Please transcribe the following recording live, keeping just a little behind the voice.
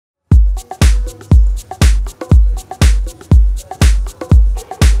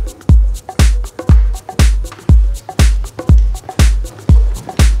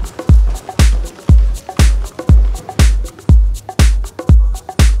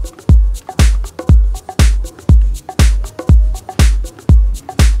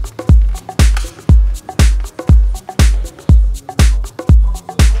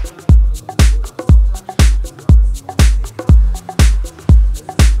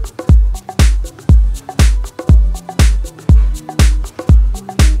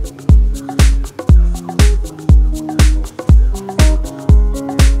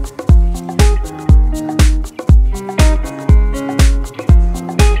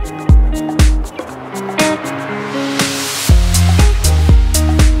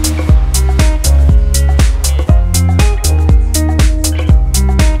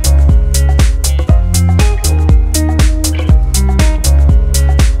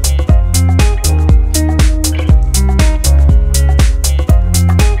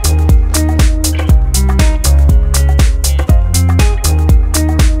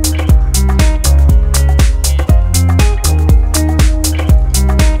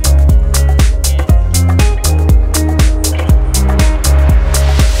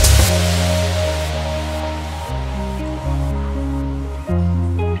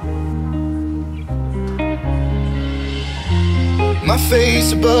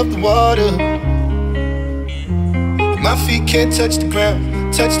face above the water. My feet can't touch the ground,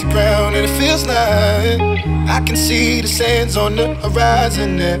 and it feels like I can see the sands on the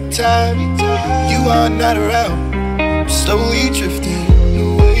horizon every time you are not around. I'm slowly drifting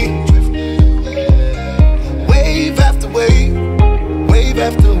away, wave after wave, wave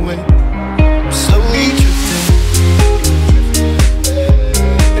after wave. I'm slowly drifting,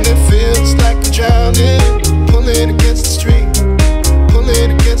 and it feels like I'm drowning, pulling against the stream,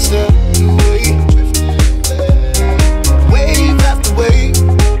 pulling against the wave. Wave after wave,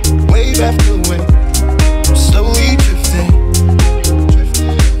 wave after wave. I'm slowly drifting,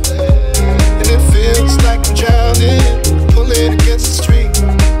 and it feels like I'm drowning, pulling against the stream,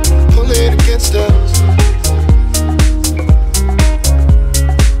 pulling against us.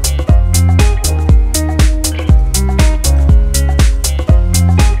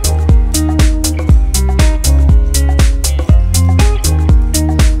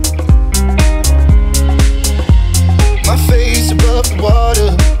 My face above the water.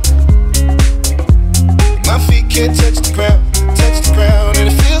 My feet can't touch the ground, and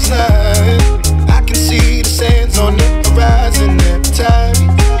it feels like I can see the sands on the horizon every time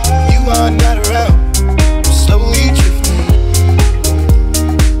you are not around. I'm slowly drifting,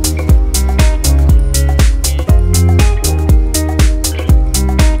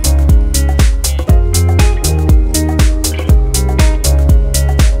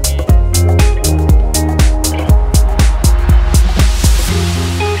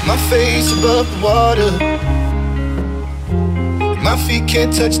 my face above the water. My feet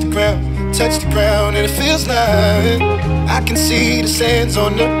can't touch the ground, and it feels like I can see the sands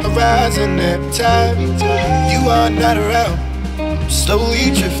on the horizon every time you are not around. I'm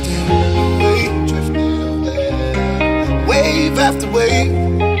slowly drifting away, wave after wave,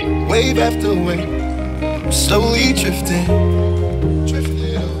 wave after wave. I'm slowly drifting,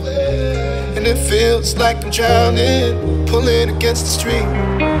 and it feels like I'm drowning, pulling against the stream,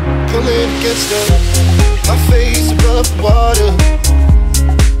 pulling against the. My face above the water.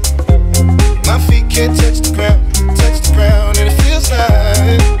 My feet can't touch the ground, and it feels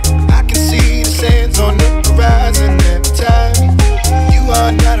like I can see the sands on the horizon every time you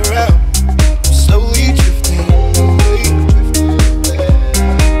are not around. I'm slowly drifting away,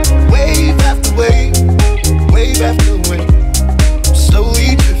 wave after wave, wave after wave. I'm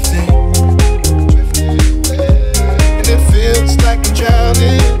slowly drifting, and it feels like I'm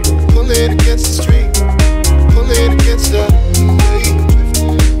drowning, pulling against the stream, pulling against the wave.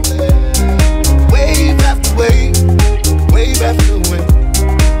 Wave after wave, wave after wave.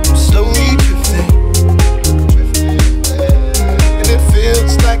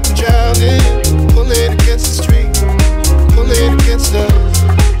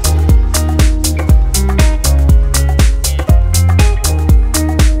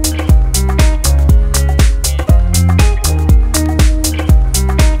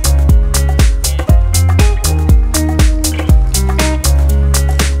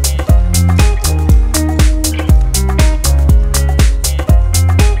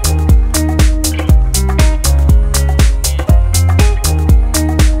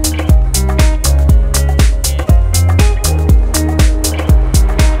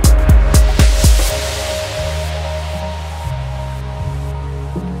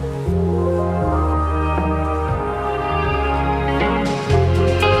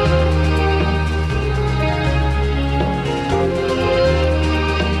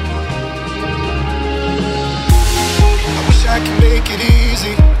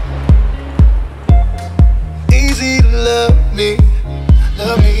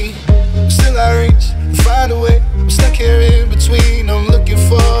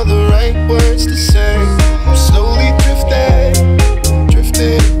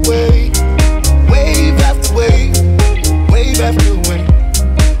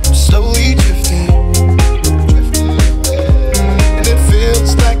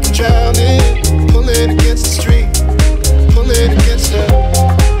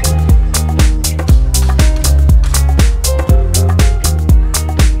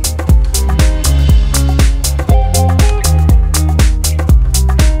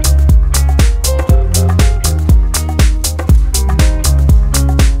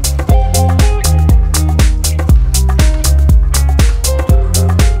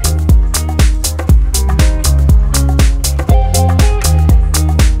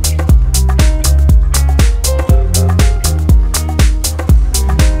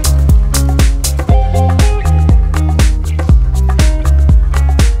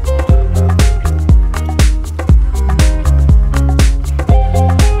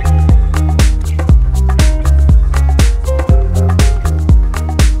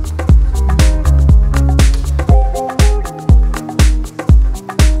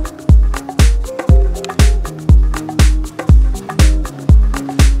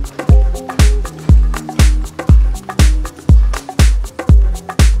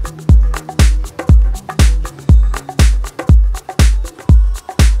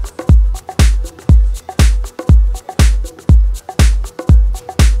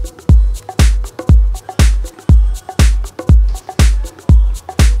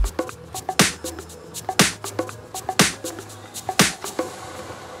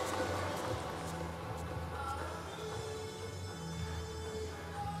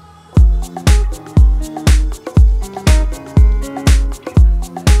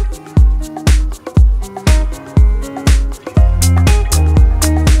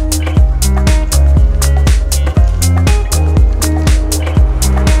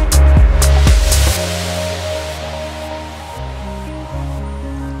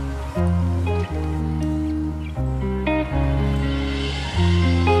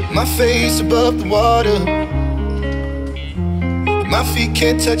 My face above the water. My feet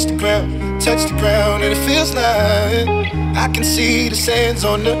can't touch the ground, and it feels like I can see the sands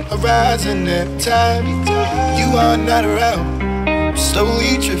on the horizon every time you are not around. I'm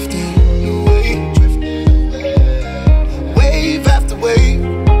slowly drifting away, wave after wave,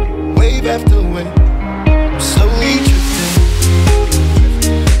 wave after wave. I'm slowly drifting,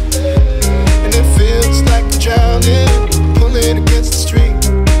 and it feels like I'm drowning, pulling against the stream,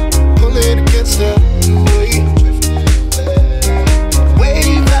 pulling against the wave.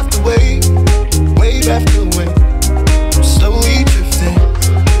 Wave after wave, wave after wave, I'm slowly drifting.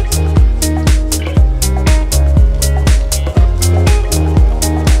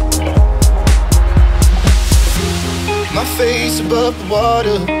 My face above the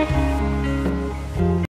water.